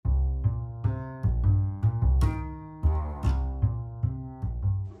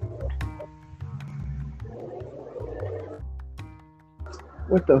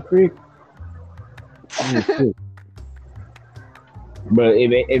What the freak? Oh, shit. But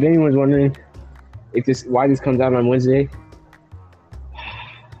if anyone's wondering why this comes out on Wednesday,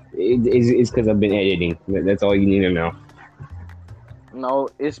 it's because I've been editing. That's all you need to know. No,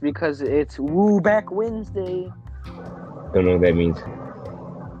 it's because it's Woo Back Wednesday. Don't know what that means.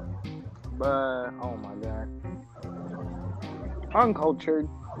 But oh my god, uncultured.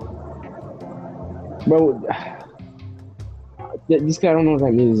 Bro, this guy, I don't know what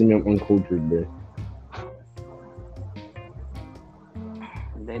that means. I'm uncultured, bro.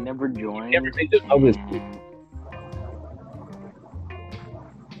 They never joined. Never take this public.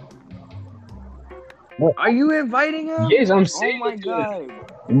 Are you inviting him? Yes, I'm saying. Oh my god.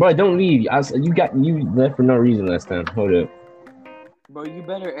 Bro, don't leave. You left for no reason last time. Hold up. Bro, you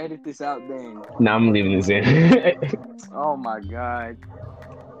better edit this out then. Nah, I'm leaving this in. Oh my god.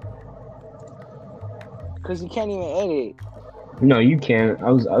 Cause you can't even edit. No, you can't.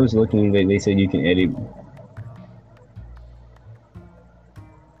 I was looking. They said you can edit.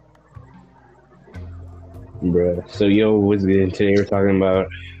 Bruh. So yo, what's good? Today we're talking about.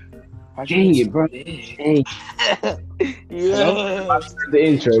 Dang it, bro. Dang. Yeah. The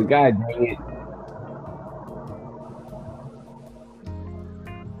intro. God dang it.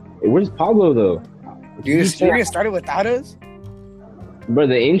 Hey, where's Pablo though? You're gonna start it without us? Bro,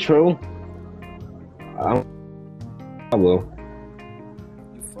 the intro. Pablo.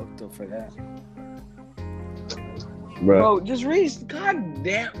 You fucked up for that. Bro, just read. God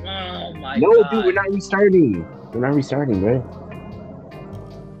damn. Oh my no, god. dude, we're not restarting. bro.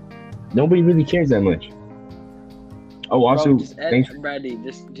 Nobody really cares that much. Oh, also, Bro, thanks. Brady,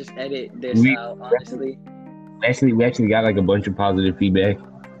 just edit this out, honestly. We actually got like a bunch of positive feedback.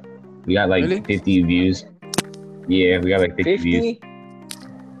 We got like Really? 50 views. Yeah, we got like 50 views. 50?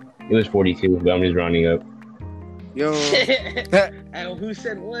 It was 42, but I'm just rounding up. Yo. And who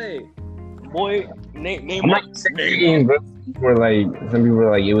said what? Boy, name I'm not saying, bro. Some people were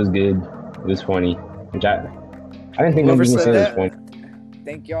like, it was good. It was funny. Which I didn't think nobody Whoever was said saying it was that, funny.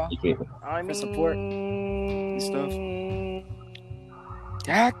 thank y'all I for support and stuff.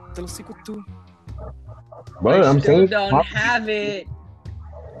 Ya, te lo sigo tú. Bro, I'm saying, don't have it.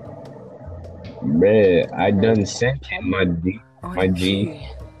 bruh, I done sent him my G. My G.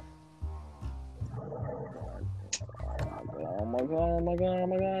 Oh my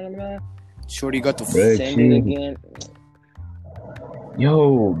god. Shorty got the Bruh, Send chill. it again.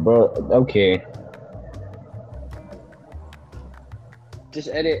 Yo, bro. Okay. Just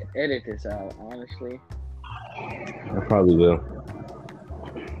edit this out, honestly. I probably will.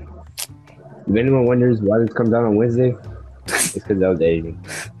 If anyone wonders why this comes out on Wednesday, it's because I was editing.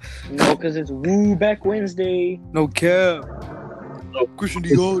 No, because it's Woo Back Wednesday. No cap. Christian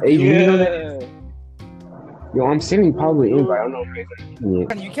Dior. Hey, you know that? Yeah. Yo, I'm sending Pablo an invite. I don't know if you guys are seeing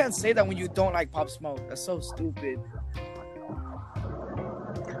it. You can't say that when you don't like Pop Smoke. That's so stupid.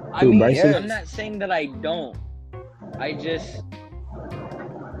 I Dude, mean, Bryson? I'm not saying that I don't. I just...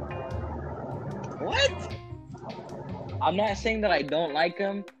 What? I'm not saying that I don't like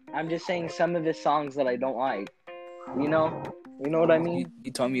him. I'm just saying some of the songs that I don't like. You know? You know what I mean?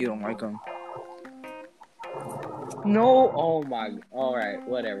 You told me you don't like him. No. Oh my. All right.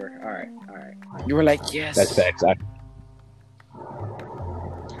 Whatever. All right. You were like, yes. That's facts.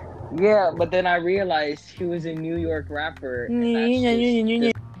 Yeah, but then I realized he was a New York rapper. And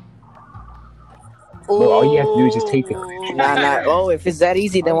that's Well, all you have to do is just take the. Nah. Oh, if it's that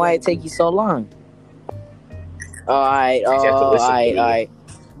easy, then why it take you so long? Alright.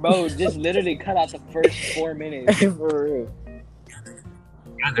 Bro, just literally cut out the first 4 minutes. For real.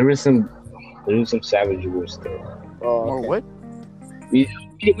 Yeah, there was some savage stuff. Oh, Or okay. what? We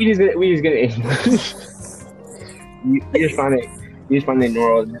just gonna we just find it. We just find it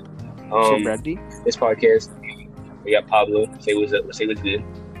normal. Shit, Bradley? This podcast. We got Pablo. Say what's up. Say what's good.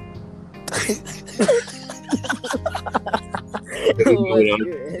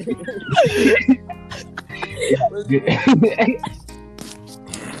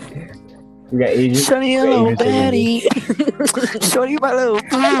 We got Adrian. Shorty, a little baddie. Shorty, my little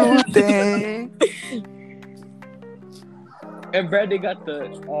thing. And Bradley got the.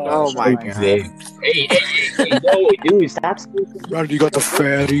 Oh my god. Hey, yo, dude, stop speaking. Bradley got the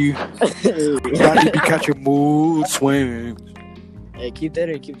fatty. Bradley be catching mood swings. Hey, keep that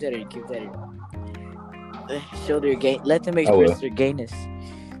in. Show their gain. Let them express their gayness.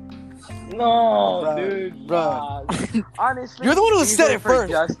 No, Bruh, dude. bruh. Nah. Honestly, You're the one who these said are it for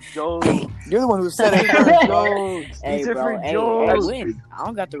first. Just jokes. You're the one who said it first, bro. Jokes. Hey, These are bro. for Hey, jokes. Win. I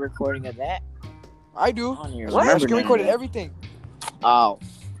don't got the recording of that. I do. I don't even What? remember You none recorded of that. everything. Oh.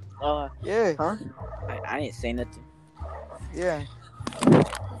 Yeah. Huh? I didn't say nothing. Yeah.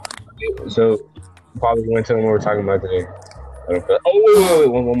 So, probably want to tell them what we're talking about today. I don't feel. Oh, wait,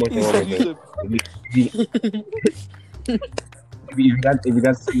 one more thing. You One more said thing. If you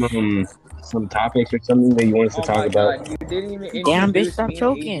got some topics or something that you want us to Oh talk my about, god, you didn't even Damn, bitch, introduce stop me and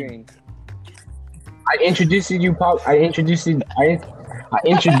choking. Adrian. I introduced you, Pop. I introduced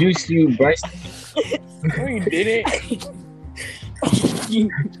you, Bryce. No, you didn't.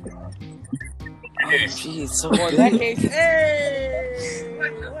 Oh, jeez, so Well, in that good. case, hey,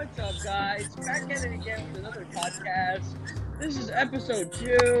 what's up, guys? Back at it again with another podcast. This is episode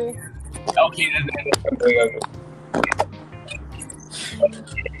 2. Okay,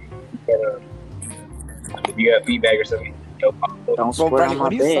 if you got feedback or something, Don't Bro, squirt Bradley, on why my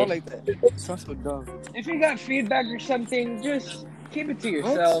do you sound bed. like that? You sound so dumb. If you got feedback or something, just keep it to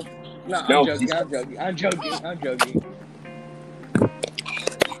yourself. No, I'm No, joking. please. I'm joking.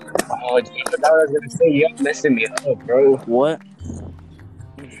 Oh, I forgot what I was gonna say. You're messing me up, bro. What?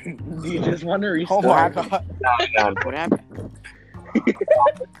 Do you just want to Oh restart? my happened? god. Nah. What happened?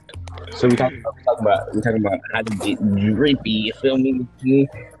 So we're talking about how to get drippy. You feel me?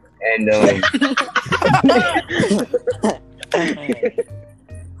 And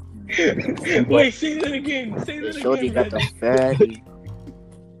Wait, say that again. Say The that shorty again. got the fatty.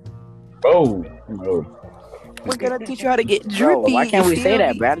 bro, We're gonna teach you how to get Bro, drippy. why can't you we feel say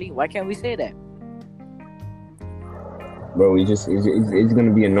that, me? Bradley? Why can't we say that? bro, it's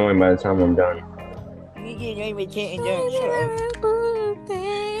gonna be annoying by the time I'm done. Shut up.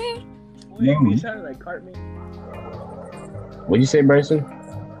 Wait, we sounded like Cartman. What'd you say, Bryson?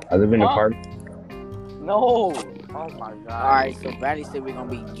 I live in a Huh? park. No. Oh my god. Alright, so Bradley said we're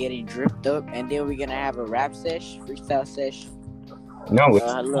gonna be getting dripped up, and then we're gonna have a rap sesh, freestyle sesh, No, it's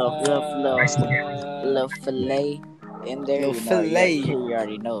little fillet in there. Little You know, fillet. You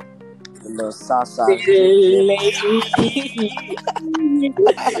already know. The little sauce. Bro,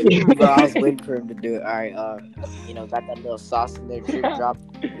 I was waiting for him to do it. Alright, got that little sauce in there, drip drop.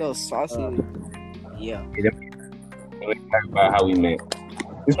 Little saucy. Yeah. Let's talk about how we met.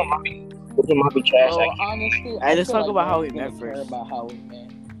 This one might be trash. Bro, honestly, Hey, let's I feel talk about no how one's we met gonna care first. About how we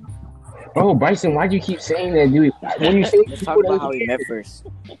met. Oh, Bryson, why'd you keep saying that, dude? When you say Let's talk about how we met first.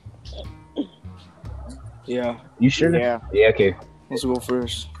 Yeah. You sure? Yeah. Yeah. Okay. Let's go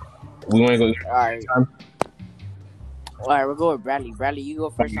first. We want to go. Alright. Alright, we'll go with Bradley. Bradley, you go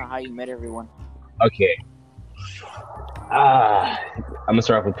first on how you met everyone. Okay. I'm gonna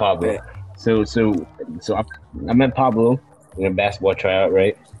start off with Pablo. So I met Pablo in a basketball tryout,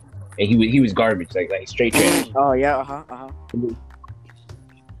 right? And he was garbage, like straight trash. Oh yeah,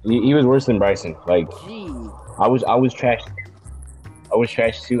 He was worse than Bryson. Like Gee. I was trash. I was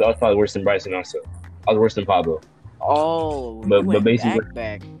trash too. I was probably worse than Bryson also. I was worse than Pablo. Oh, But you went basically,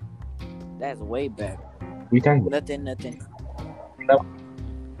 back. That's way back. what are you talking about? Nothing.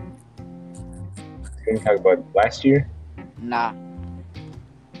 Can we talk about last year? Nah.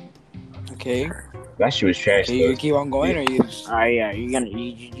 Okay. Last year was trash. Okay, you keep on going or you just... Alright, yeah,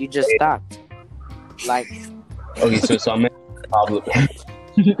 you just stopped. Like, Okay, so I met Pablo.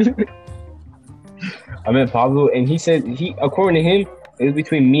 I met Pablo, and he said according to him, it was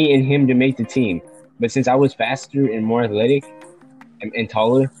between me and him to make the team. But since I was faster and more athletic and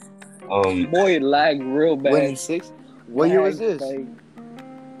taller, Boy, it lagged real bad. When in 6? What year was this?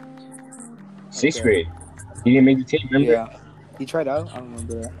 sixth grade, he didn't make the team. Remember? Yeah. He tried out? I don't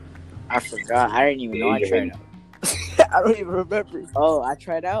remember that. I forgot. I didn't even know I Yeah, tried man. out. I don't even remember. Oh, I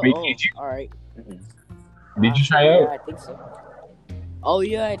tried out? Wait, Oh, did you? alright. Did you try Yeah, out? I think so. Oh,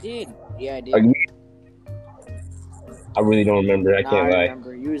 yeah, I did. Yeah, I did. Like, I really don't remember. I Nah, can't I lie.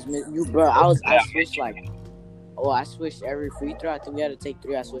 remember. Bro, I switched I switched every free throw. I think we had to take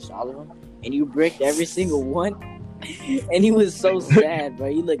 3. I switched all of them. And you bricked every single one. And he was so sad, bro.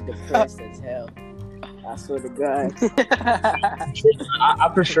 He looked depressed as hell. I swear to God. I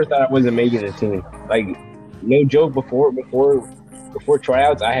for sure thought I wasn't making the team. Like, no joke. Before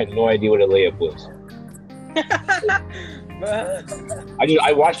tryouts, I had no idea what a layup was.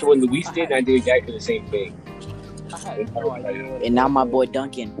 I watched what Luis did, and I did exactly the same thing. I had no idea what And now my boy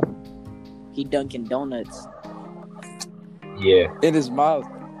Duncan. He Dunkin' Donuts. Yeah. In his mouth.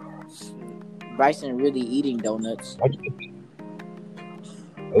 Bryson really eating donuts.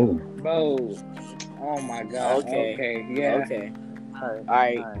 Oh. Bro. Oh my god. Okay. Yeah. Okay.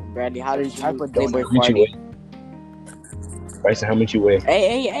 Alright. Alright, Bradley, how did you Type of Playboy donut. How much you Party? weigh? Bryson, how much you weigh?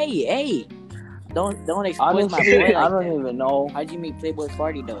 Hey. Don't exploit my Honestly, boy like I don't that. even know. How'd you meet Playboy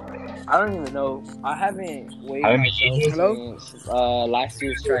Party though? I don't even know. I haven't weighed I mean, myself hello? since last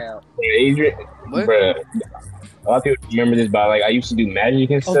year's tryout. Adrian, What? bruh. A lot of people remember this, but like I used to do magic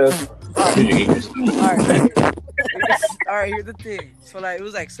and stuff. Alright. all right, here's the thing. So like it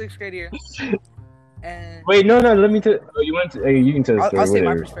was like 6th grade year, and Wait, no. Let me tell. Oh, you want to? You can tell the story. I'll say my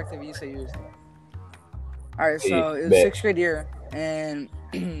whatever. perspective. You say yours. All right, so Hey, it was bet. 6th grade year, and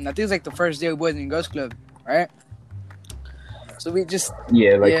I think it was like the first day of Boys and Girls Club, right? So we just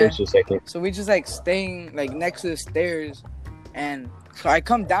Yeah, like Yeah. first or second. So we just like staying like next to the stairs, and so I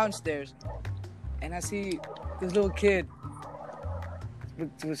come downstairs, and I see this little kid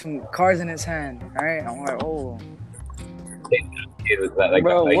with some cards in his hand. All right, I'm like, oh, It was like,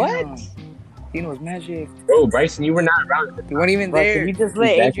 Bro, like, what? damn. He knows magic. Bro, Bryson, you were not around. He wasn't even Bro, there. can you just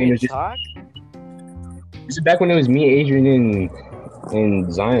let Back when Adrian it was just- talk? This is back when it was me, Adrian,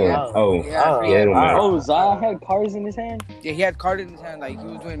 and Zion. Oh. Oh, Yeah, yeah, it don't matter. Oh, Zion had cards in his hand? Yeah, he had cards in his hand, like he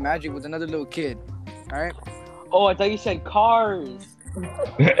was doing magic with another little kid. All right. Oh, I thought you said cars.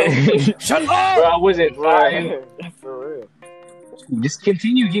 Shut Bro, up. I wasn't fine. For real. Just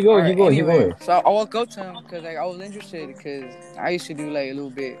continue. Keep going. Alright, Keep going. anyway, Keep going. So I walk up to him because like I was interested because I used to do like a little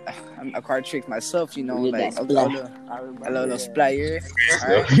bit a card trick myself, you know, Yeah, like that's a black. little splatter.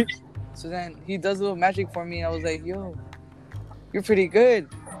 Alright. So then he does a little magic for me, and I was like, "Yo, you're pretty good."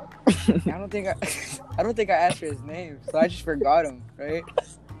 I don't think I asked for his name, so I just forgot him, right?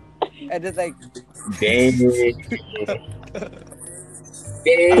 And then like, Dang.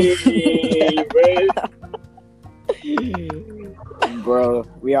 Dang, bro. Bro,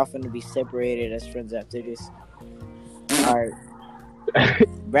 we are finna be separated as friends after this. Alright.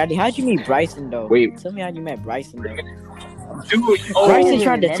 Bradley, how'd you meet Bryson though? Wait. Tell me how you met Bryson though. Dude, Bryson oh,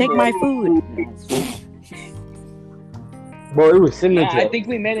 tried to take remember. my food. bro, it was similar Nah, to I think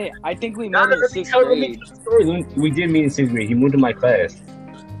we met it. I think we No, met in let me 6th tell you grade. the story. We did meet in 6th grade. He moved to my class.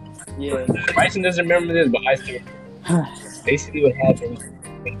 Yeah. Bryson doesn't remember this, but I still. Basically, what happened?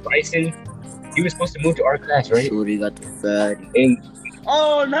 When Bryson, he was supposed to move to our class, right? Shorty got the fatty. And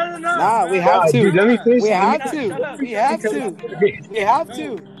Oh no! Nah, we have to. Dude, let me finish. we have Shut to. up. We have to. We have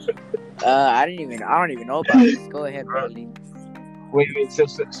to. I don't even know about this. Go ahead, Bradley. Wait. So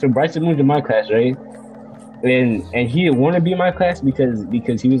Bryson moved to my class, right? And he didn't want to be in my class because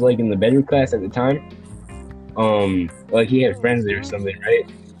he was like in the better class at the time. Like he had friends there or something, right?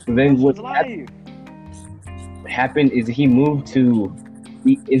 So then what happened is he moved to.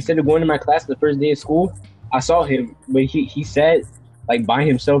 Instead of going to my class the first day of school, I saw him, but he sat like by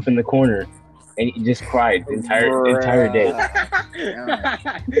himself in the corner, and he just cried the entire day.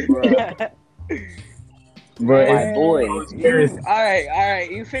 Bro, My boy. All right.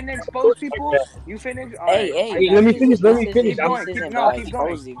 You finna expose people? You finna? All right. Hey, let me finish. Keep going. Keep going. Keep going. I'm Keep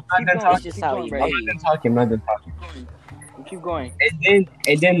not going. just how he bro. made. I'm not talking. Keep going.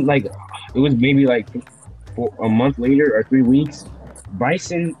 And then like it was maybe like a month later or 3 weeks.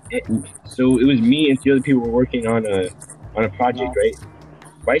 Bryson, so it was me and 3 other people were working on a project, right?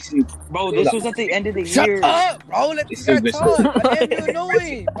 Bryson, Bro, this was at the end of the Shut year. up, bro. Let It's this so guy good. talk. Goddamn, you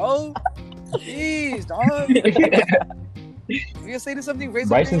annoying, bro. Jeez, dog. You gonna say to something? Raise up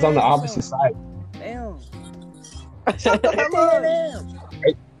Bryson's your on the hand or opposite side. something. Damn. Shut the hell up.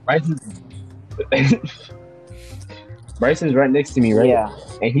 Bryson's right next to me, right? Yeah.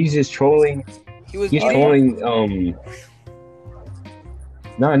 And he's just trolling. He was He's eating. trolling.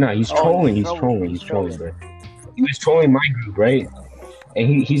 No, he's trolling. He's trolling, bro. He was trolling my group, right?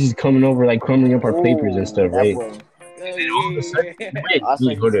 And he's just coming over, like crumbling up our papers and stuff, right? And then all of a sudden, wait, Also,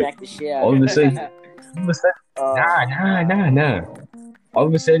 hold you it. smacked the shit out All of of a sudden, nah. All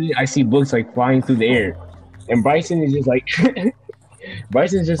of a sudden, I see books like flying through the air, and Bryson is just like,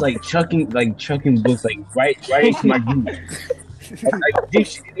 Bryson's just like chucking books like right into my group. They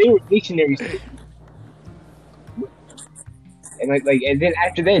were dictionaries. And then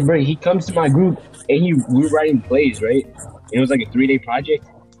after that, bro, he comes to my group and we were writing plays, right? And it was like a 3-day project.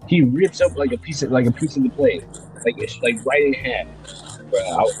 He rips up like a piece of the play, like it's like right in half. Bro,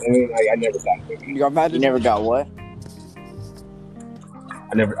 I never got it. You got mad? You never got what?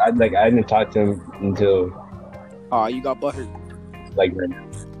 I didn't talk to him until Oh, you got buttered. like right now.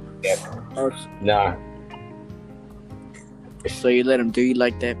 Yeah. Nah. So you let him do you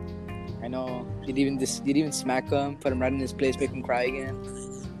like that? I know. Did even smack him, put him right in his place, make him cry again.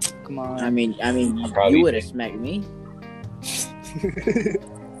 Come on. I mean, Probably you would have did. smacked me.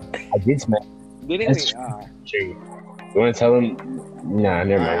 I did smack. Didn't That's we? true. You want to tell him? Nah,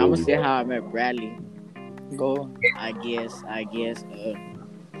 never mind. I'm gonna say how I met Bradley. Go. I guess.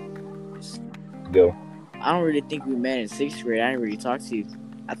 Go. I don't really think we met in 6th grade. I didn't really talk to you.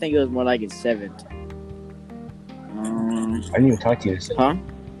 I think it was more like in 7th. I didn't even talk to you in 7th. Huh?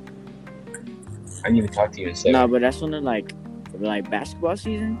 I didn't even talk to you in 7th. No, but that's when the like basketball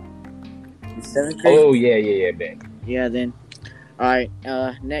season. In 7th grade. Oh yeah, man. Yeah. Then. All right.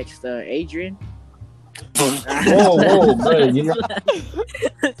 Next, Adrian. Whoa, bro. You know,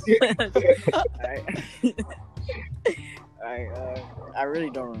 I really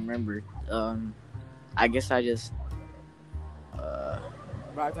don't remember. I guess I just.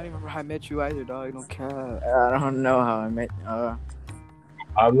 Bro, I don't even remember how I met you either, dog. You don't care. I don't know how I met.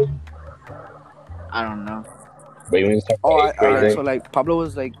 Pablo. I don't know. But you want to talk Oh, about eighth grade alright. then? So like Pablo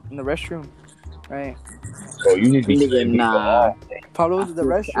was like in the restroom, right? Oh, you need to be Nigga, kidding me. nah. Pablo was in the I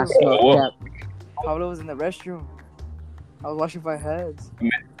restroom. smell Whoa. cap. Pablo was in the restroom. I was washing my hands.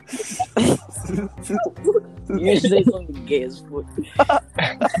 You say something gay as fuck.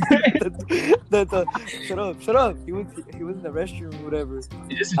 Shut up. He was in the restroom or whatever.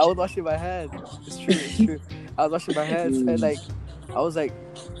 I was washing my hands. It's true. I was washing my hands and like I was like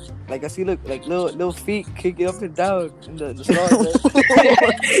I see like little feet kicking up and down in the stall.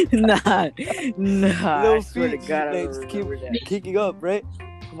 Nah. Little I swear to feet, God, I they don't just keep remember that. kicking up, right?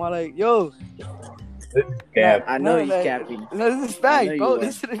 I'm all like, yo, Cap. I know he's like, capping. No, this is I fact, know bro. you are.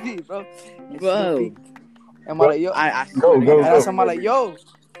 Listen to me, bro. It's Bro. little feet. I'm all like, yo, I Go, swear to go, God, and go. I am like, yo,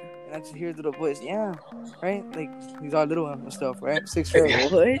 and I just hear the little voice, yeah, right? Like he's all little and stuff, right? Sixth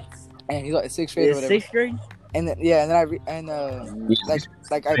grade, What? and he's like sixth grade or It's whatever. sixth grade? And then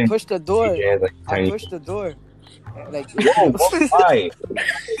like I pushed the door. Yeah, like I tiny. pushed the door. And, like Whoa, why?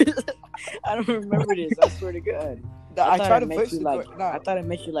 I don't remember this. I swear to God. I thought tried I to met push you the like door. I thought I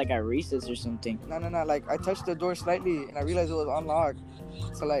met you like at recess or something. No. Like I touched the door slightly, and I realized it was unlocked.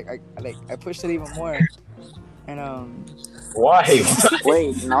 So like I pushed it even more, and Why?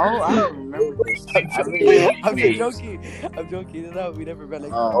 Wait, no, I don't remember this. I really don't I'm remember just this. joking. No, we never met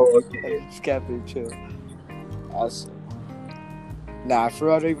like Oh, Oh, okay. that. I'm just capping, chill. also, Nah, for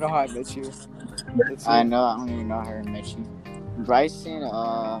real, I don't even know how I met you. That's I it. know. I don't even know how I met you. Bryson.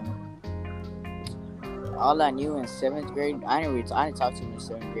 All I knew in 7th grade, I didn't talk to him in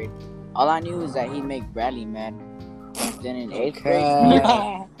 7th grade. All I knew is that he made Bradley mad. Then in 8th grade,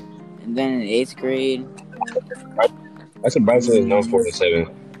 and then in 8th grade, That's what Bryson is known for, the 7.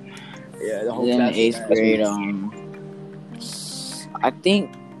 Yeah, the whole then in class. 8th grade, I think,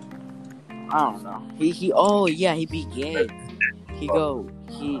 I don't know. He oh yeah, he be gay. He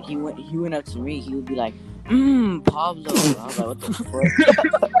went up to me. He would be like, Pablo. I was like, what the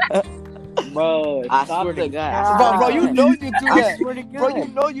fuck? Bro, I stop swear to the God. cap. Bro, you know you do I that. swear to God. Bro, you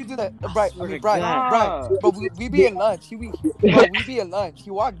know you do that. Right, Swear to Brian. God. Bro, we be in lunch. We be in lunch.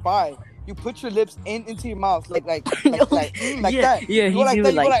 You walk by. You put your lips into your mouth like yeah, that. Yeah, You he go like do that.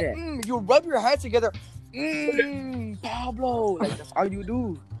 it You go like like that. You rub your hands together. Pablo. Like that's all you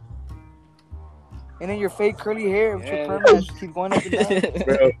do. And then your fake curly hair with your perm just keep going up and down.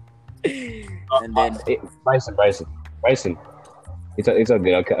 Bro. And then Bryson. It's all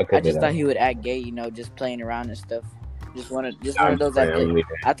good. I'll cut I that just out. thought he would act gay, just playing around and stuff. Just one of I'm those playing, that I'm leaving.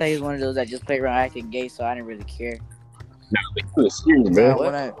 I thought he was one of those that just played around acting gay, so I didn't really care. Nah, but he was serious, Nah, bro.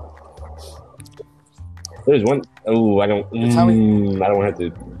 when I There's one. Oh, I don't. Tell me. I don't have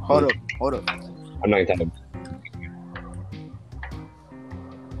to. hold up. I'm not gonna tell him.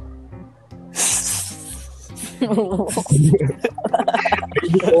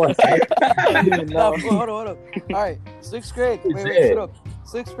 Nah, hold up. Alright, 6th grade. Wait, shut up.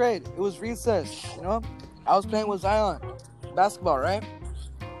 6th grade. It was recess, I was playing with Zion. Basketball, right?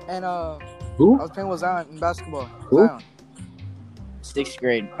 And Who? I was playing with Zion in basketball. Who? Zion. 6th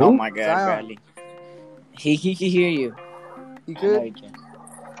grade. Who? Oh my God, Zion. Bradley. He can hear you. You I know good? he can.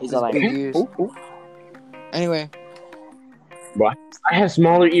 He's His all like, big ears. Anyway, Bro, I have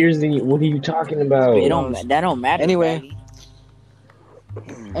smaller ears than you. What are you talking about? that don't matter. Anyway.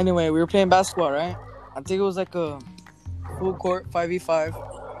 Bradley. we were playing basketball, right? I think it was like a full court 5v5,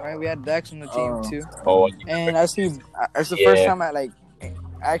 right? We had Dex on the team too. Oh, And it's the Yeah. first time I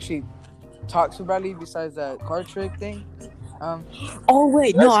actually talked to Bradley besides that card trick thing. Oh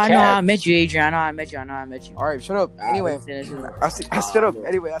wait, no, That's I know cat. I met you, Adrian. I know I met you. All right, shut up. Anyway, I shut up.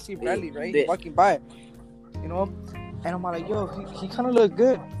 Anyway, I see Bradley, right? He's walking by, and I'm like, yo, he kind of look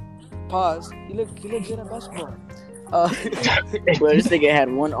good. Pause. He look good at basketball. Well, this nigga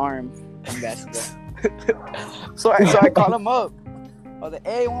had one arm in basketball. So I call him up. I was like,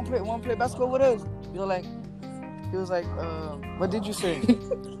 hey, want to play basketball with us? He was like, what did you say?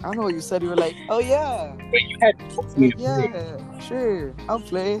 I don't know what you said. You were like, oh yeah. Wait, you had Like, yeah, sure, I'll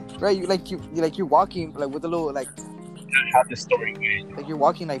play. Right, you're walking like with a little like how the story went. you're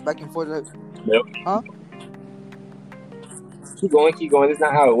walking like back and forth. Like, Nope. huh? Keep going. That's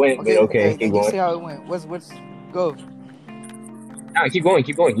not how it went. But okay, keep You going. see how it went. What's go? No, keep going.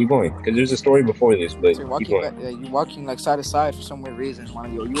 Because there's a story before this, but So keep you're going. walking you're walking like side to side for some weird reason. I'm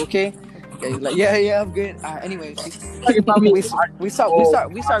like, yo, you okay? Yeah, you're like, yeah, I'm good. Anyways, we start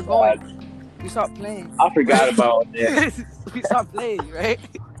going. we stopped playing. I forgot about that. We stopped playing, right?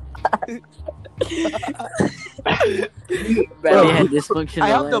 Bradley had dysfunctional I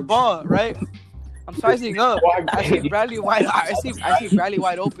have the legs. ball, right? I'm sizing up. Why- I see Bradley wide. I see Bradley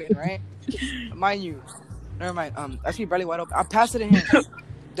wide open, right? Mind you, never mind. I see Bradley wide open. I pass it to him.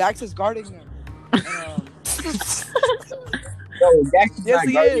 Dax is guarding him. And, No, Dax is Yes, not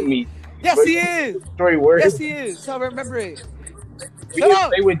he guarding is. me. yes, But he is. Story words. Yes, he is. So I remember it. We Shut didn't up.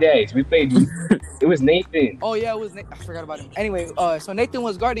 play with Dax. We played. It was Nathan. Oh yeah, it was. I forgot about him. Anyway, so Nathan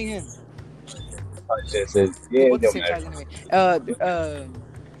was guarding him. Yeah, Both it the don't same matter. size anyway.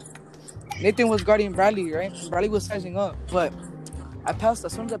 Nathan was guarding Bradley, right? Bradley was sizing up, but as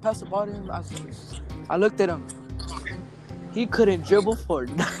soon as I passed the ball to him, I looked at him. He couldn't dribble for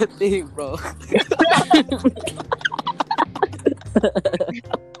nothing, bro.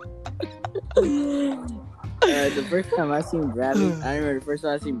 The first time I seen Bradley, I remember the first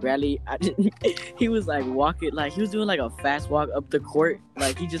time I seen Bradley, he was like walking, like he was doing like a fast walk up the court.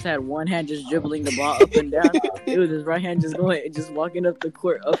 Like he just had one hand just dribbling the ball up and down. It was his right hand just walking up the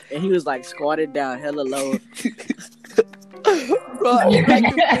court up, and he was like squatted down hella low. Bro, I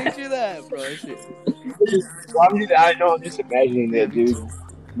can picture that, bro. Shit. I know. I'm just imagining that, dude.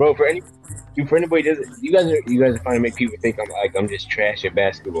 Bro, for anybody doesn't, you guys are trying to make people think I'm just trash at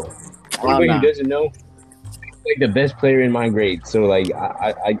basketball. For anybody nah. who doesn't know, like the best player in my grade. So like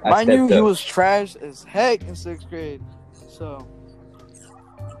I Mind stepped you, up. he was trash as heck in 6th grade. So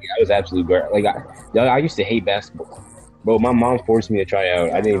I was absolutely great. Like I used to hate basketball, bro. My mom forced me to try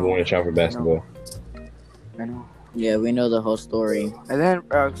out. I didn't even want to try out for basketball. I know. Yeah, we know the whole story. And then,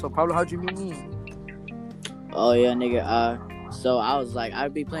 so Pablo, how'd you meet me? Oh yeah, nigga. So I was like,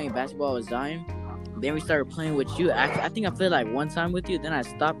 I'd be playing basketball with Zion. Then we started playing with you. I think I played like one time with you. Then I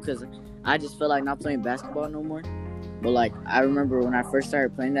stopped because I just felt like not playing basketball no more. But like I remember when I first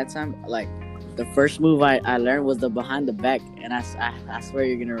started playing that time, like the first move I learned was the behind the back, and I swear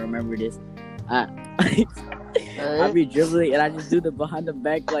you're gonna remember this. I'd be dribbling and I just do the behind the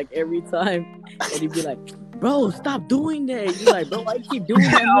back like every time, and he'd be like, "Bro, stop doing that." You're like, "Bro, why you keep doing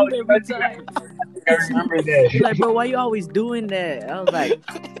that move every time?" I remember that. You're like, "Bro, why you always doing that?" I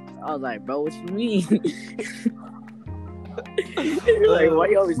was like, "Bro, what you mean?" You're like, "Why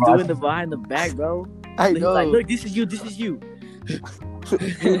you always doing the behind the back, bro?" I He's know. like, "Look, this is you. This is you." You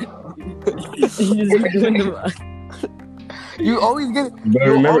just be doing the. You always get it. But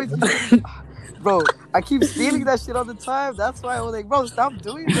You remember, always, bro. I keep stealing that shit all the time. That's why I was like, bro, stop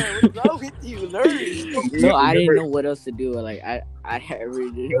doing that. What's wrong with you? Learn. No, I didn't know what else to do. Like, I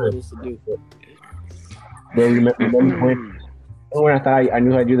really didn't know what else to do. bro, remember when I thought I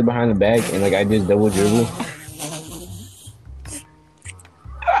knew how to do the behind the back and like I just double dribble?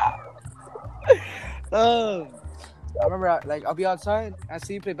 I remember, I'll be outside. I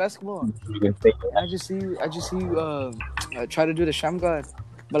see you play basketball. And I just see you try to do the sham guard,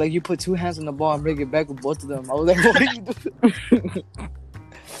 but like you put two hands on the ball and bring it back with both of them. I was like, what are you doing?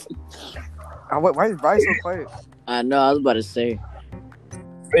 Why is Bryce so quiet? I know. I was about to say.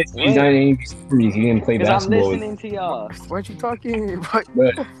 He's not any stories. He didn't play Because I'm basketball. listening to y'all. Why aren't you talking? But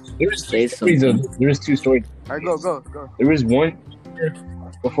there was Say there was two stories. All right, go. There was one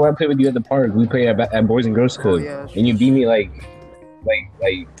before I played with you at the park. We played at Boys and Girls Club, yeah. and you beat me like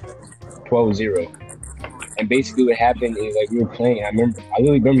 12-0. And basically, what happened is like we were playing. I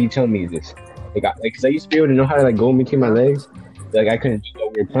really remember you telling me this. Cause I used to be able to know how to like go in between my legs. Like I couldn't do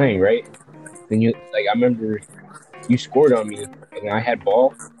what we were playing, right? Then I remember you scored on me, and I had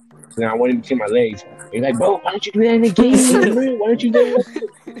ball. So then I went in between my legs. And you're like, bro, why don't you do that in the game, man? Why don't you do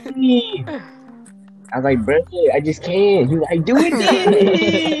that? I was like, bro, I just can't. He was like, do it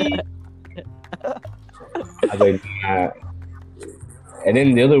then. I was like, nah. And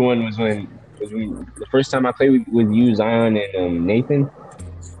then the other one was when the first time I played with you, Zion, and Nathan.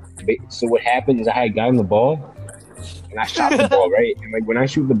 So what happened is I had gotten the ball, and I shot the ball, right? And like when I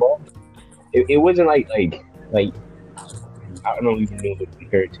shoot the ball, it wasn't like I don't know even know what to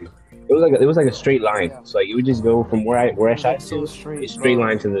compare it to. It was like a straight line. Yeah. So like it would just go from where I shot so to straight, a straight bro.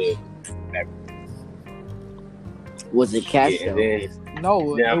 line to the. Was it cash? Yeah, and then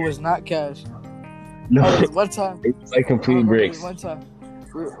No, Yeah. it was not cash. no, Oh, it was one time. it was like completely bricks. One time.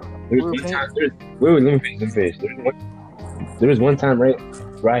 There was we one were time. Wait, let me finish. There was one time, right,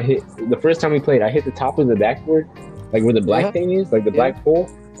 where I hit the first time we played. I hit the top of the backboard, like where the black Yeah. thing is, like the Yeah. black pole,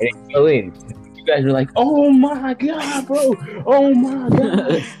 and it fell in. You guys were like, "Oh my god, bro! Oh my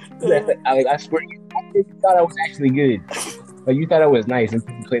god!" I swear, you thought I was actually good. Like you thought I was nice, and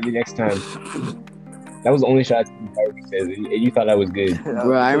you played the next time. That was the only shot I ever said, and you thought I was good.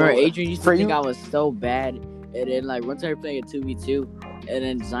 Bro, I remember Adrian used to For think you- I was so bad, and then like one time we were playing a 2v2, and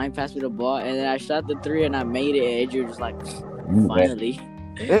then Zion passed me the ball, and then I shot the 3 and I made it. And Adrian was like, finally.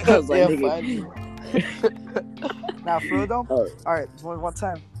 I was like, Yeah, nigga. Now, for real though. Oh. All right, one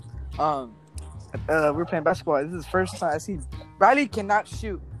time, we were playing basketball. This is the first time I see Riley cannot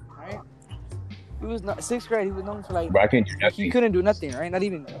shoot. Right? He was not 6th grade. He was known for like Bro, I can't do nothing. he couldn't do nothing. Right? Not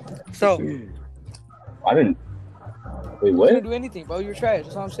even. So I didn't. Wait, you what? couldn't do anything, bro. You're trash.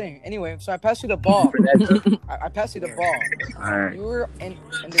 That's all I'm saying. Anyway, so I passed you the ball. I passed you the ball. Alright. You were in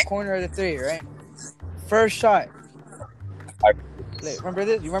the corner of the 3, right? First shot. Remember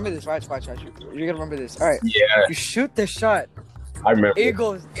this? You remember this? Watch. You're gonna remember this. All right. Yeah, You shoot the shot. I remember. It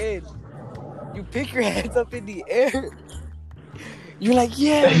goes in. You pick your hands up in the air. You're like,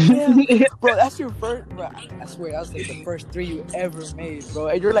 yeah. Bro, that's your first. Bro, I swear, that was like the first 3 you ever made, bro.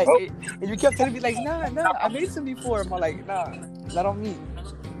 And you're like, and you kept telling me like, nah, I made some before. I'm like, nah, not on me.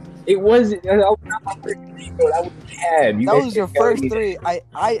 It wasn't. That was not my first three, bro. That was bad. That was your first 3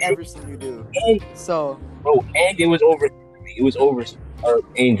 I ever seen you do. So, Bro, and it was over. It was over.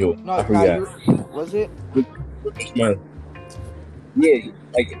 Angel. I forgot. Was it? Yeah,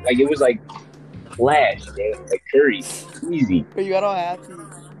 like it was like Flash, bro. Like Curry, easy. You got all happy.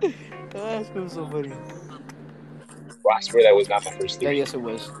 That's so funny. Bro, I swear that was not my first three. Yeah, yes, it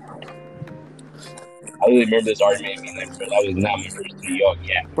was. I really remember this argument being like, bro, that was not my first three. Y'all,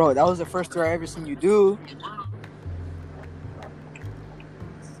 yeah. Bro, that was the first 3 I ever seen you do.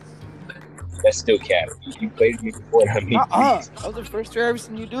 That's still cap. You played with me before, and I mean, That was the first 3 I ever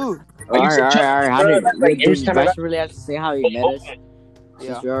seen you do. Alright. How did like, every did time Bryce really have to say how he met us?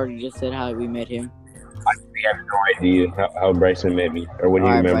 Yeah. Since we already just said how we met him. I have no idea how Bryson met me or what he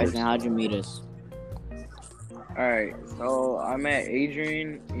Alright, remembers. Bryson, how'd you meet us? Alright, so I met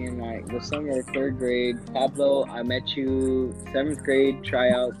Adrian in like the summer of 3rd grade. Pablo, I met you 7th grade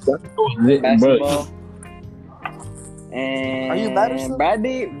tryouts basketball. And Are you bad or something?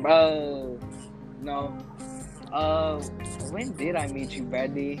 Bradley, no. When did I meet you,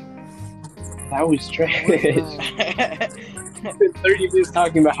 Bradley? That was trash. We spent 30 minutes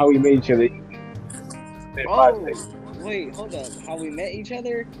talking about how we made each other. Oh, wait, hold up. How we met each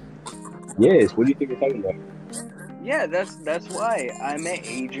other? Yes, what do you think we're talking about? Yeah, that's why I met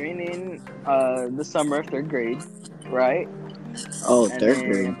Adrian in the summer of 3rd grade, right? Oh, And 3rd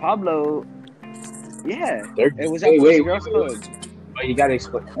then grade. Pablo, yeah, Third- it was at wait, Girls wait. Club. Oh, you gotta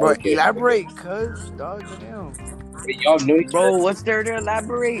explain. Bro, Okay. elaborate, cuz, dog, damn. Wait, y'all know each Bro, other? what's there to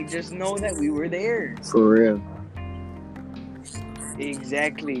elaborate? Just know that we were there. For real.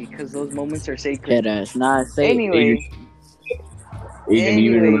 Exactly, because those moments are sacred. Head ass. Nah, say Anyway, Adrian, do you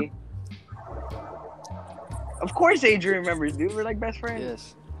even remember? of course Adrian remembers, dude. We're like best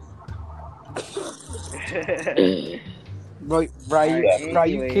friends. Yes. Bro, Alright,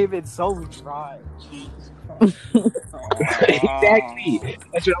 you came in so dry. Exactly.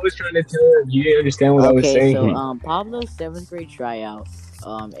 That's what I was trying to tell him. You didn't understand what I was saying. So Pablo's 7th grade tryout.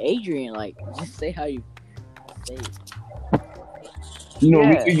 Adrian, like, just say how you say it. You know,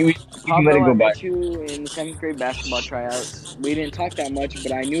 Yeah. you can let Pablo, it go I by. met you in 7th grade basketball tryouts. We didn't talk that much,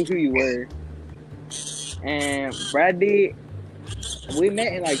 but I knew who you were. And Bradley, we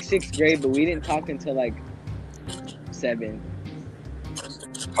met in like 6th grade, but we didn't talk until like 7th.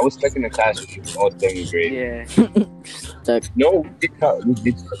 I was stuck in the class with you all 7th grade. Yeah. Stuck. No, we did talk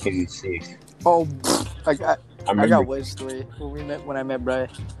in 6th. Oh, I got I remember. one story when I met Bryce.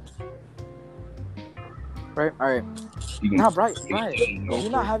 Right? Alright. Nah, Bryce. Do you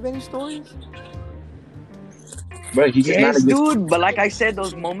not have any stories? Bro, he's just not Yes, a good dude. But like I said,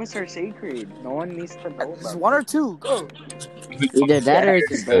 those moments are sacred. No one needs to know Just about 1 or 2. Go. Either that or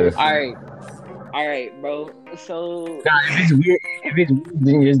it's embarrassing. All right, bro. So Nah, if it's weird,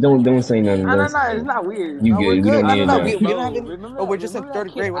 then just don't say nothing. no, Don't say it's not weird. You No, good? we're We good. don't need to No, know. we don't have any. Remember Oh, we're just in remember 3rd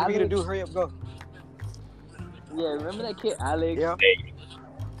that grade. kid, What are we gonna Alex? do? Hurry up, go. Yeah, remember that kid Alex? Yeah.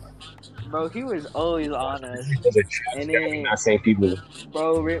 Bro, he was always on us. There's a trap And that then- we're not saying people.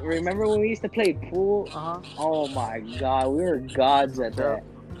 Bro, remember when we used to play pool? Oh my god, we were gods at that.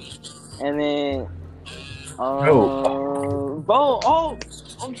 And then,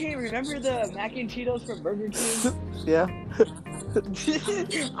 okay, remember the mac and Cheetos from Burger King? Yeah.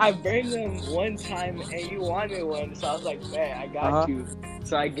 I burned them one time and you wanted one, so I was like, man, I got you.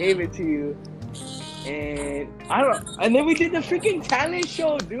 So I gave it to you. And then we did the freaking talent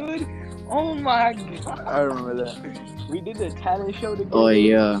show, dude. Oh my god. I remember that. We did the talent show together. Oh,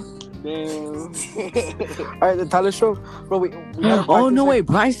 yeah. Damn. Alright, the talent show. Bro, we gotta Oh, practice no, it. wait,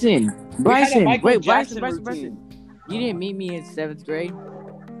 Bryson. Michael Wait, Jackson Bryson. routine. You didn't meet me in 7th grade.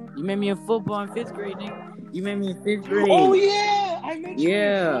 You met me in football in 5th grade, nigga. You met me in 5th grade. Oh yeah, I I met you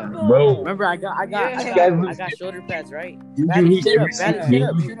Yeah. in football. Bro. Remember, I Yeah. got shoulder pads, right? You Bradley, hit shut every up, single Bradley, game. shut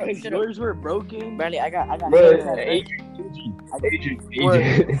up, Because shut up. yours were broken. Bradley, I got Bro, shoulder pads, right?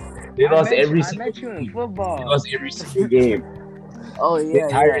 Adrian. They lost every I single met you in game. They football. lost every single game. Oh The yeah,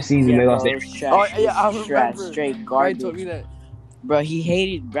 entire season, they bro, lost it every was single trash. Oh, yeah, I It was trash, remember. straight Brian told me garbage. that.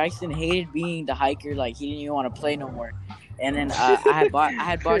 Bro, Bryson hated being the hiker. Like he didn't even want to play no more. And then I had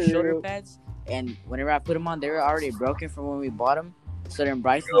bought shoulder pads, and whenever I put them on, they were already broken from when we bought them. So then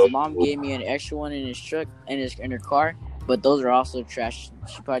Bryson's mom gave me an extra one in his truck, in her car. But those are also trash.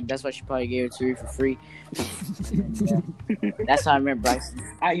 That's why she probably gave it to me for free. And then, yeah, that's how I met Bryson.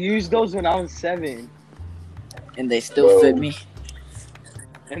 I used those when I was 7, And they still fit me.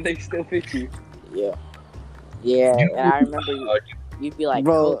 and they still fit you. Yeah. Yeah, and I remember you'd be like,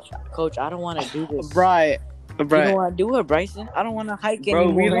 Bro. Coach, I don't want to do this. Right. You don't want to do it, Bryson. I don't want to hike Bro,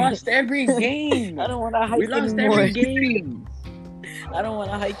 anymore. we lost every game. I don't want to hike We lost anymore. every game. I don't want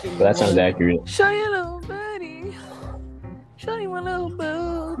to hike anymore. Well, that sounds accurate. Show your little buddy. Show you my little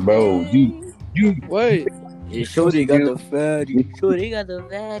buddy. Bro, dude. Wait. Yeah, Shorty got the fatty. Shorty got the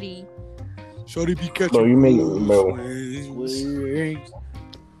fatty. Shorty be catching. Bro, you make bro.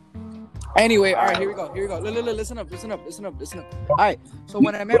 Anyway, all right, here we go. Listen up. All right, so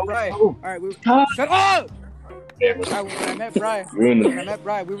when I met Brian, all right, shut up. All right, when I met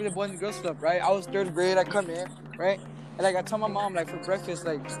Brian, we were the Boys and Girls Club, right? I was 3rd grade. I come in, right, and like I tell my mom, like for breakfast,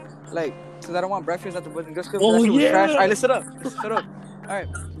 like, because I don't want breakfast at the Boys and Girls Club. Oh, That shit was yeah. trash. All right, let's shut up. All right,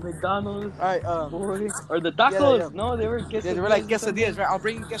 McDonald's. all right, Or the tacos. Yeah. No, they were quesadillas. yeah, they were like quesadillas, right? I'll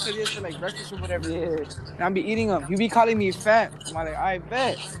bring you quesadillas for like breakfast or whatever. Yeah. And I'll be eating them. You be calling me fat. I'm like, I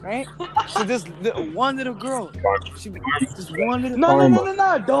bet, right? So this one little girl, she be this one little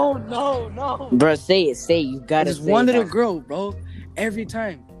No. Don't. No. Bro, say it. You gotta this say one it. little girl, bro. Every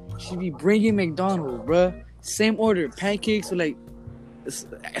time she be bringing McDonald's, bro. Same order, pancakes with like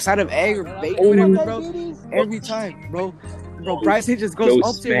a side of egg or bacon, whatever, bro. Every time, bro. Bryson just goes Go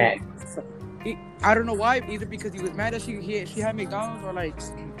up to her. smack. I don't know why. Either because he was mad that she had McDonald's or like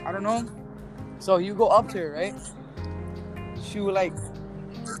I don't know. So you go up to her, right? She would like.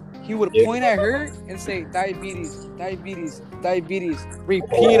 He would point at her and say diabetes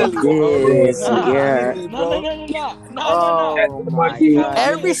repeatedly, bro. Yes, yeah. No. Oh my god.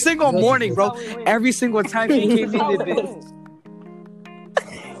 Every single morning, bro. Wait. Every single time she came in, did this.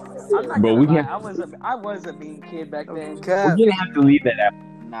 I'm not Bro, gonna we lie. can't- I was a mean kid back then. We're gonna have to leave that out.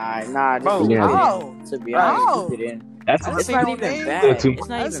 Nah. Bro, just keep it how? in. To be How? honest, keep it in. That's I It's see not no even names. bad. Too It's I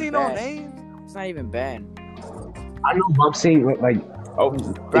not don't even see no bad. names. It's not even bad. I know, but I'm saying like, oh, it's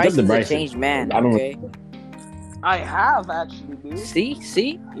up to Bryson's a Bryson. changed man. I don't- Okay. I have actually, dude. See,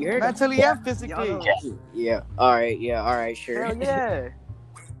 you heard it. Mentally and physically. Yeah. All right. Sure. Hell yeah.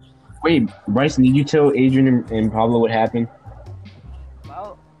 Wait, Bryson, did you tell Adrian and Pablo what happened?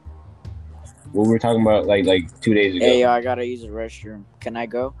 Well, What we were talking about like 2 days ago. Hey, yo, I gotta use the restroom. Can I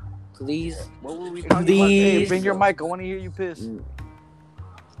go, please? what were we talking about? Hey, Please. bring your mic. I want to hear you piss.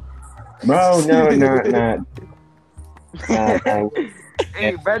 Bro, no.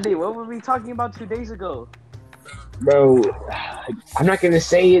 Hey, Bradley, what were we talking about 2 days ago? Bro, I'm not gonna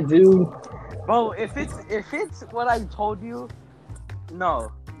say it, dude. Bro, if it's what I told you,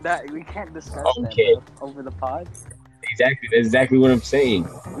 no, that we can't discuss Okay. that over the pod. Exactly, that's exactly what I'm saying.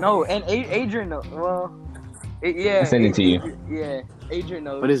 No, and Adrian, well, yeah. I'll send it to you. Yeah, Adrian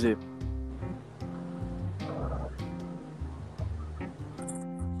knows. What is it?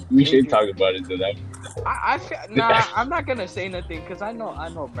 We should talk about it, though. Nah, I'm not gonna say nothing because I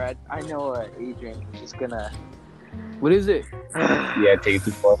know Brad. I know Adrian is just gonna. What is it? Yeah, take it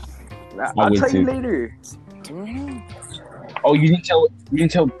too far. I'll would tell you too. later. Oh, you didn't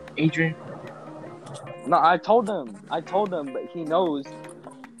tell Adrian? No, I told him, but he knows.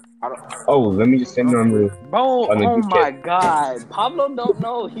 Oh, let me just send him the. Bro, On the oh group my god, Pablo don't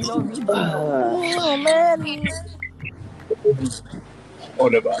know. He don't need to know. Oh man. Oh,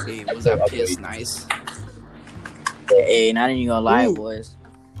 no, Hey, was that piss nice? Hey, not even gonna lie, Ooh. boys.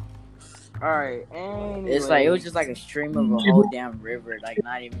 All right, anyway. It's like it was just like a stream of a whole damn river. Like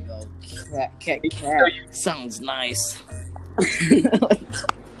not even go cat. Sounds nice.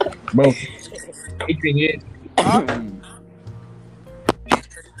 Bro, Adrian,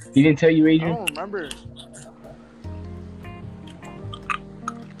 he didn't tell you, I Adrian? don't remember.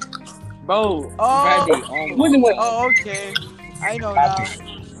 Bro, Oh. Bradley, Oh, okay. I know now.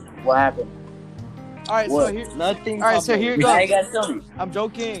 What happened? All right, What? so here. nothing. All right, so Pablo. here it I goes. gotta tell me. I'm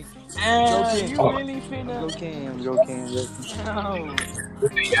joking. You Oh. really finna? I'm joking. No.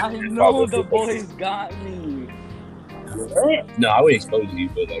 I know the boys got me. No, I would expose you,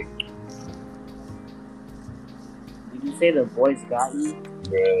 but like, You say the boys got you?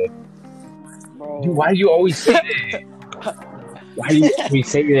 Bruh. Bro. Dude, why do you always say that? Why do you always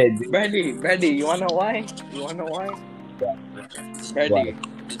say that, dude? Brandy, you wanna know why? You wanna know why? Brandy,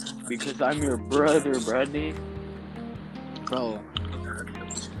 because I'm your brother, Brandy. Bro.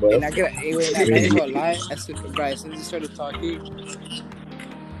 Bro. And I get wait, I ain't gonna lie. As soon as you started talking,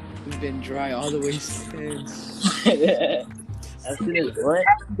 we've been dry all the way since. As soon as what?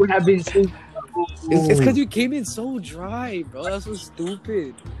 What have been saying? It's because you came in so dry, bro. That's so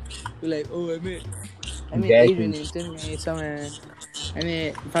stupid. You're like, oh, I met Adrian in 10 minutes. I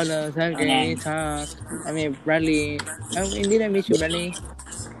met Pablo Saturday talk. I met Bradley. Did I meet you, Bradley?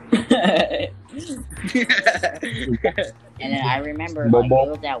 And then I remember like it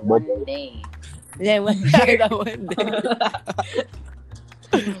was that one day. Yeah, that one day.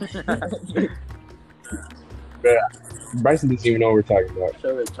 Bryson doesn't even know what we're talking about.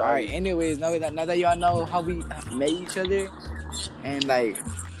 So retarded. Alright, anyways, now that y'all know how we met each other, and like,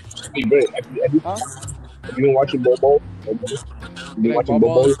 Hey, bro, huh? have you been watching Bobo? You been watching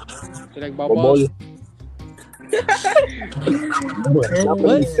Bobo? You like Bobo? What?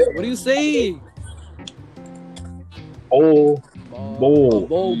 What do you say? Oh, Bobo.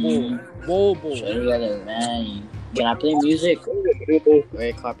 Shut it together, man. Can I play music?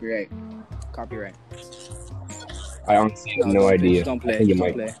 Wait, copyright. I honestly have no idea. Don't play. I think you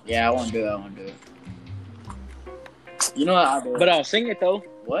Don't might. play. Yeah, I won't do it. You know what I'll do? But I'll sing it though.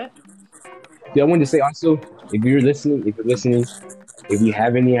 What? Yeah, I wanted to say also, if you're listening, if you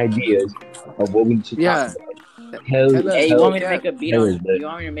have any ideas of what we should talk about, Hey, you want me to Yeah. make a beat on? You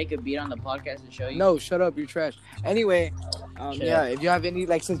want me to make a beat on the podcast and show you? No, shut up. You're trash. Anyway, yeah. If you have any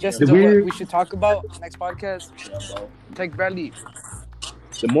like suggestions The of what weird- we should talk about next podcast, take Bradley.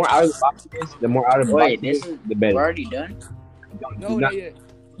 the more out of the box it is, the more out of the box Wait, it this is, is the we're better. already done. No, not, not yet.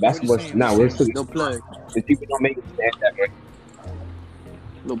 basketball. We're still No plug. the people don't make it stand that way.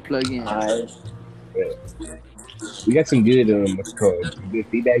 No plug in. Alright. We got some good what's it called? Good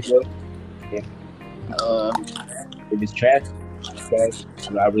feedback though. If it's trash,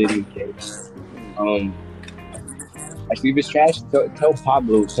 I really don't care. Actually, if it's trash, tell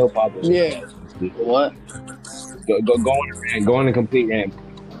Pablo. Yeah. What? Go on a complete rant.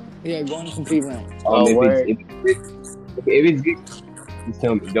 Yeah, go on a complete rant. If it's good, just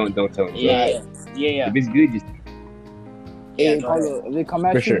tell me. Don't tell me. Yeah. If it's good, just Hey, go Paulo, if they come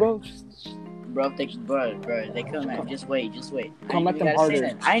at For you, sure. bro, Bro, they come at. Just wait. Come at them I ain't even gotta say harder.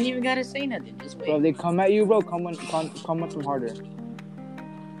 nothing. I ain't even gotta say nothing. Just wait. bro, if they come at you, bro, come at them harder.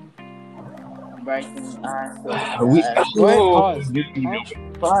 Bryson, we. What? Oh, Pause. dude, you know,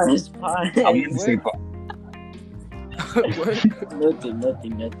 pause. I want to say pause. What?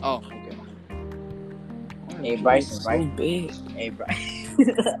 Nothing. Oh, okay. Hey, Bryson. So big. Hey, Bryson.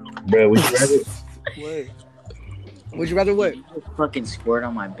 Bro, would you rather? What? Would you rather what? Fucking squirt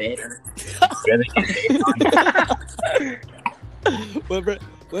on my bed. rather What, bro?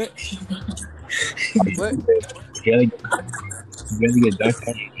 What? What? you rather get dunked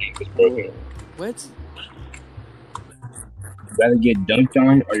on or your ankles broken? What? You rather get dunked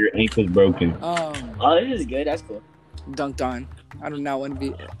on or your ankles broken? Oh, this is good. That's cool. Dunked on. I do not want to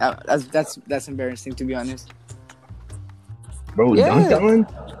be. That's embarrassing, to be honest. Bro, Yeah. dunked on?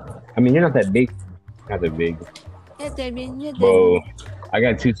 I mean, you're not that big. Not that big. Bro, I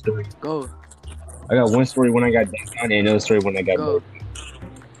got two stories. Go. I got one story when I got dunked on and another story when I got Go. broken.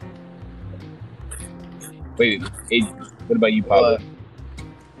 Wait, hey, what about you, Pablo? What?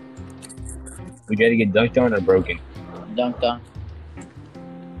 Would you rather get dunked on or broken? Dunked on.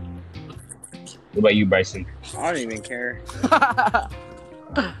 What about you, Bryson? I don't even care.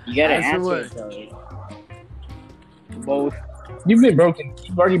 You gotta Answer answer what? it, though. Both. You've been broken.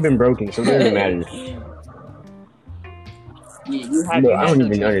 You've already been broken, so it doesn't matter. You have. No, You I have don't no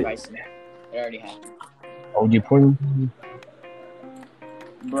even know choice, it. Bryson. It already happened. Oh, you point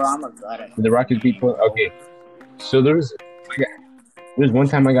Bro, I'm a god. the Rockets beat point? Okay. So there's one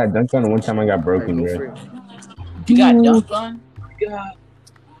time I got dunked on and one time I got broken, Go bro. for it. You got dunked on? God.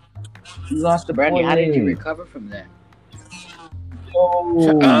 You lost the Brandy, how did you point. recover from that? Shut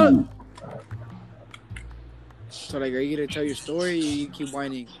Oh. up. So, like, are you gonna tell your story or you keep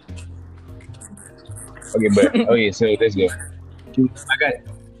whining? Okay, but okay, so let's go.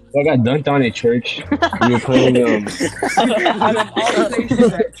 I got dunked on at church. We were playing Out of all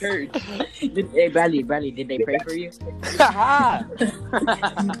places at church. Hey, Bradley, did they pray for you?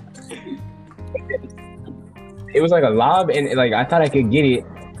 it was like a lob and like I thought I could get it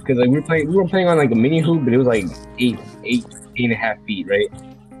because like we were playing on like a mini hoop, but it was like eight and a half feet, right?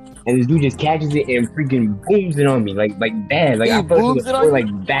 And this dude just catches it and freaking booms it on me like bad. Like He I fell to booms the it on floor you?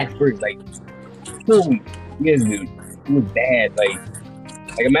 like back first, like boom. Yes, dude. It was bad. Like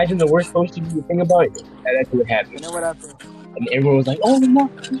imagine the worst post you could think about. That's what happened. And then what happened? And everyone was like, "Oh no!"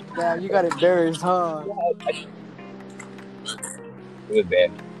 Damn, you got embarrassed, huh? It was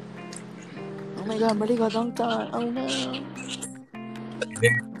bad. Oh my god, Brady got dunked on. Oh no. I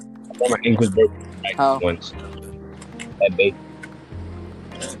thought my ankle was broken How? once. That big.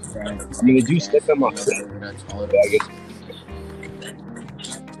 I mean, the dude stepped on my foot. But I guess,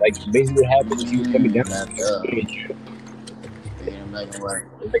 like, basically what happened is he was coming down.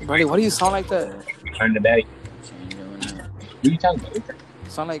 Brady, why do you sound like that? Turned the bag. What are you talking about? You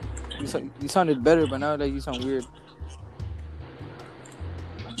sound like you sounded better, but now you sound weird.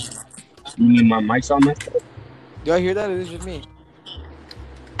 You mean my mic's on messed up? Do I hear that, or is it just me?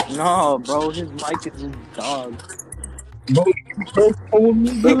 No, bro, his mic is just dog. Bro,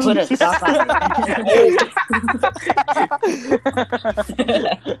 Bro, put a stop on it.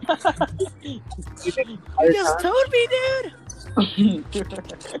 You just told me, dude. You could have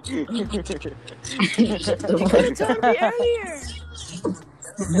told me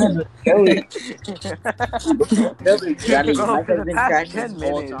earlier. Daddy, Bro, Mike for has the been past crashing 10 this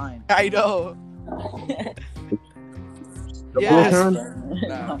whole minutes. time. I know. The Yes. whole time?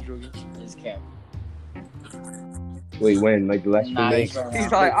 Nah, I'm joking. Just cap. Wait, when? Like the last few Nah, days? just right He's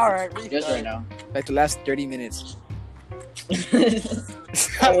now. like, all right, Just right now. like the last 30 minutes.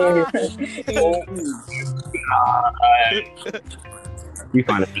 We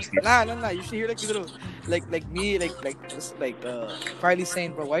find it. Nah. You should hear like little, like me, just quietly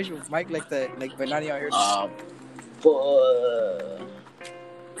saying, bro, why is your mic like that? Like, but not out here.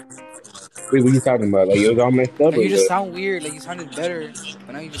 Wait, what are you talking about? Like, it was all messed up? Like, you or just what? sound weird. Like, you sounded better,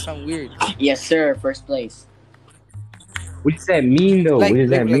 but now you just sound weird. Yes, sir. First place. What does that mean, though? Like, what does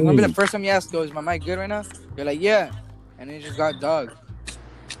that mean? remember the first time you asked, "Yo, is my mic good right now?" You're like, "Yeah," and then it just got dog.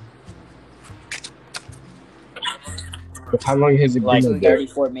 How long has it Like been? Like that?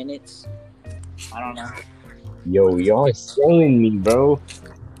 34 minutes. I don't know. Yo, y'all are selling me, bro.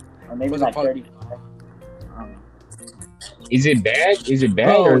 Or maybe What's like the 35. I don't know. Is it bad? Is it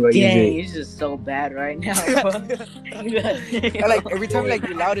bad Oh, or like dang. is It's just so bad right now, bro. And, like every time like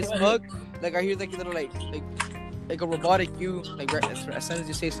you're loud as fuck, like I hear like a little like a robotic you like right, as soon as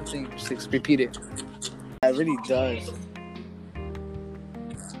you say something, just like, repeat it. It really does. it?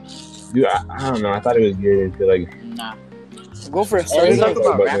 Dude, I don't know. I thought it was good until like Nah. Go for it. Hey, let's Sorry, talk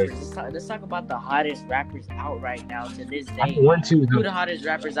about but- rappers. Let's talk about the hottest rappers out right now to this I day. want to. Who the hottest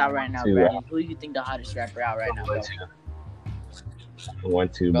rappers out right now, Dude, Brandon? Who you think the hottest rapper out right now, bro? I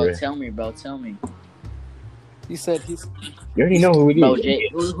want to, Bro, bro. tell me, bro. Tell me. He said he's. You already know who it is. Bro, Jay,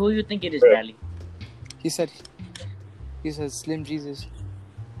 who you think it is, Bro. Bradley? He said Slim Jesus.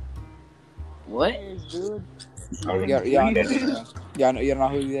 What? Dude. I don't Yeah, know. yeah, I know. Yeah, I know. You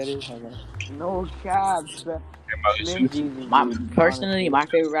don't know who that is. Okay. No caps, bro. Slim Jesus. Personally, my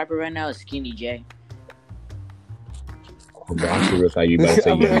favorite rapper right now is Skinny J. Oh, bro, I sure thought you about to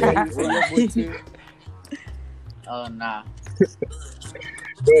say that. You say your boy too. Oh nah.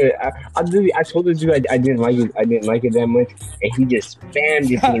 But I told this dude I didn't like it. I didn't like it that much, and he just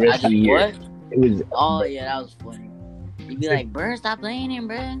spammed it for the rest of the year. What? It was. Oh yeah, that was funny. You'd be like, "Bro, stop playing him,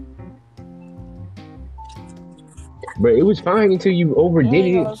 bro." But it was fine until you overdid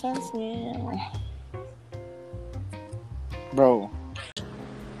it. Bro.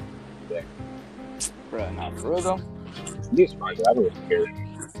 Bro, not for real though. It's fine. I don't care.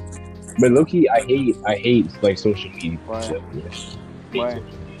 But low key, I hate like social media. Why? Stuff, yeah. Why?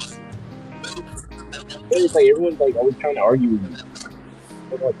 It's like everyone's like always trying to argue with me.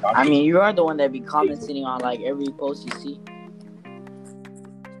 I mean, you are the one that be commenting on like every post you see.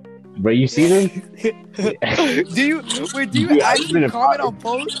 Bro, you see them? Do you Dude, I've actually been a comment part- on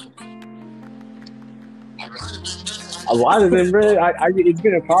posts? A lot of them, bro. It's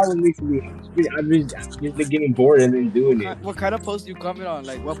been a problem recently. I've just been getting bored and then doing it. What kind of posts do you comment on?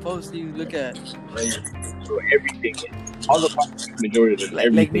 Like, what posts do you look at? So everything, all the posts, majority of them, Like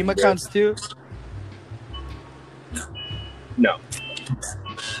everything, meme bro. accounts too? No,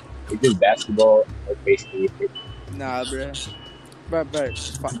 it's just basketball, like basically. Nah, bro. Bro,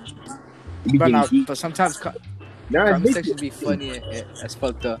 it's fun. It be Bro, getting nah, heat. but sometimes Nah, comment it's sections be funny as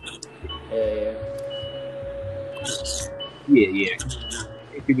fucked up. yeah. It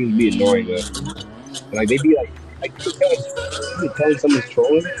could be annoying though. Like they be like you can tell someone's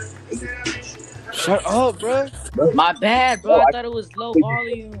trolling. Shut up, bro. My bad, bro. Oh, I thought it was low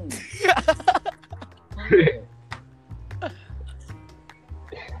volume.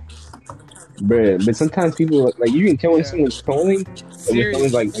 Bruh, but sometimes people like you can tell when Yeah. someone's trolling and when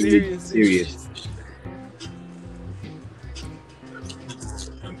someone's like serious.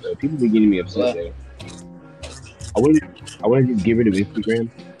 So people be getting me upset What? there. I I wouldn't just get rid of Instagram.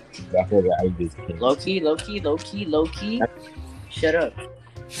 But I feel like I would just can't. Low key. Shut up.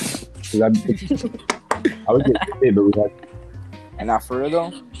 'Cause I would get it, but we have. And not for real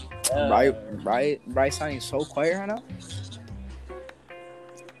though. Right sounding so quiet right now.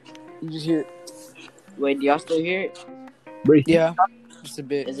 You just hear. Wait, do y'all still hear it? Breathe. Yeah. Just a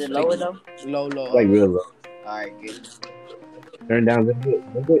bit. Is it lower though? Low. Like real low. Alright, good. Turn down a little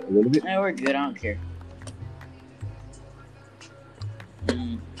bit. Nah, we're good. I don't care.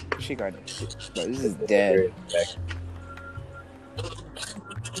 She got it. Bro, this is dead.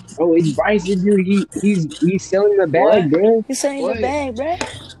 Oh, it's Bryson, dude. He's selling the bag, What? bro. He's selling What? the bag, bro.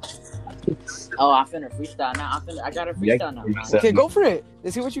 Oh, I finna freestyle now. I got a freestyle now. Okay, go for it.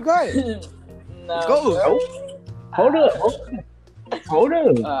 Let's see what you got. No. Go. bro. Hold up.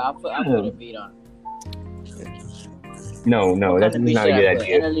 I'll put a beat on. No, that's What kind of beat not a should I good put?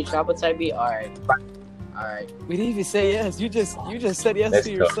 idea. NLE Chopper type beat? Alright. We didn't even say yes. You just said yes That's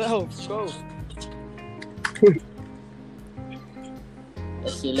to tough. yourself. Go.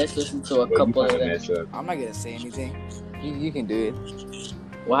 Let's see. Let's listen to a couple of them. I'm not gonna say anything. You can do it.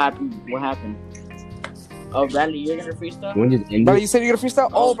 What happened? Oh, Bradley, you're gonna freestyle? One just ended. Bradley, you said you're gonna freestyle?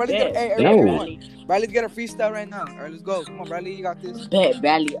 Oh, Bradley, bet. hey, No. everyone. Bradley's gonna freestyle right now. Alright, let's go. Come on, Bradley, you got this. Bet,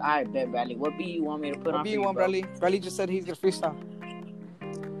 Bradley. Alright, bet, Bradley. What beat you want me to put What on do for you you, want, bro? Bradley? Bradley just said he's gonna freestyle.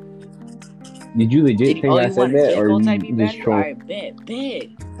 Did you legit think I you said want a that, J. or Cole you type beat, just Bradley? trolling? Alright,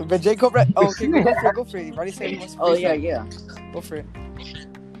 bet. But Jacob, oh, okay, go for it. Bradley said he wants to freestyle. Oh, yeah. Go for it.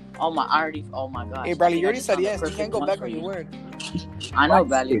 Oh my gosh. Hey, Bradley, I you already just said found the yes. You perfect can't go one back for on your you. word. I know,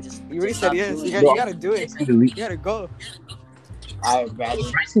 Bradley. Just You already stop said yes. doing You it. gotta do it. You gotta go. Alright,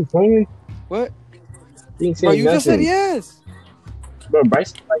 Bradley. Bryson playing? What? He didn't say Bro, you nothing. just said yes. Bro,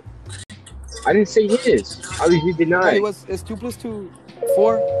 Bryson, like, I didn't say yes. I legit did not. Bradley, it's 2 + 2,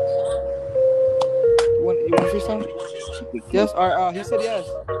 4. You want freestyle? Yes. All right. He said yes.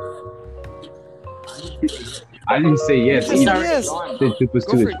 I didn't say yes. He He said said yes. 2 + 2 Go for is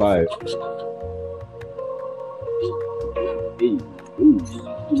it. 5.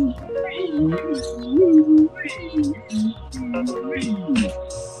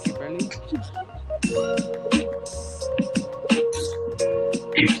 Bradley.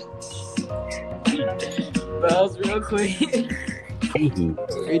 Bro, that was real quick. Are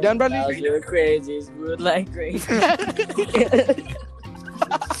you done, That Bradley? was real crazy. Smooth like crazy.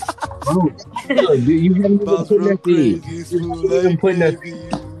 Bro, dude, you haven't even Bounce put real nothing. crazy, smooth You haven't like put nothing.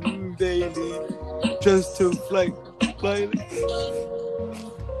 crazy, daily, just to fly.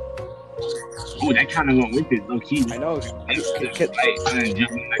 Oh, that kind of went with it, low key. I know.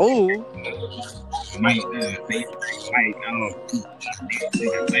 Oh. Oh, Might,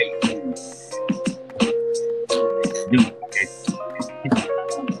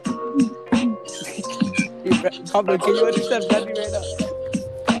 Pablo, can you understand Bradley right now?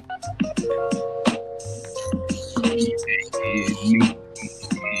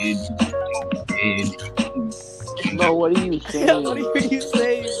 Bro, what are you saying? Yeah, what are you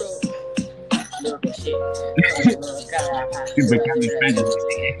saying, bro?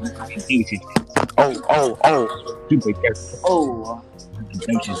 Oh,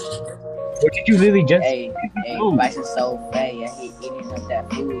 What did you really just? hey, Oh. Bison's so fat. Yeah, he eating up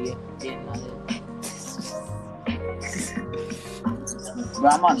that food. Yeah, getting on it. Bro,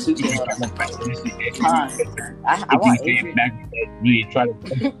 I'm on 2K. Hold on. I want Adrian. Really try to.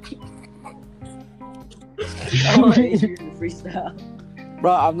 I want Adrian to freestyle.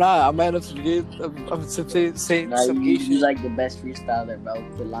 Bro, I'm not. I'm mad up some gay. I'm saying Nah, some you gay shit. like the best freestyler, bro.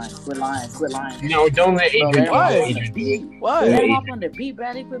 Quit lying. No, don't let Bro, Adrian. let him hop Why? on the beat. Why? Let him hop on the beat,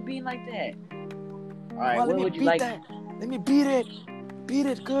 Bradley. Quit being like that. Alright, Come on, what let me would you beat like? that. Let me beat it. Beat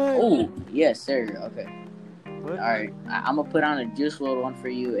it good. Oh, yes, sir. Okay. What? Alright, I'm gonna put on a Juice WRLD one for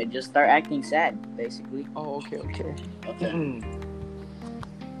you and just start acting sad, basically. Oh, okay. Okay.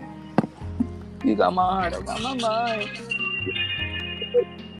 You got my heart. I got my mind.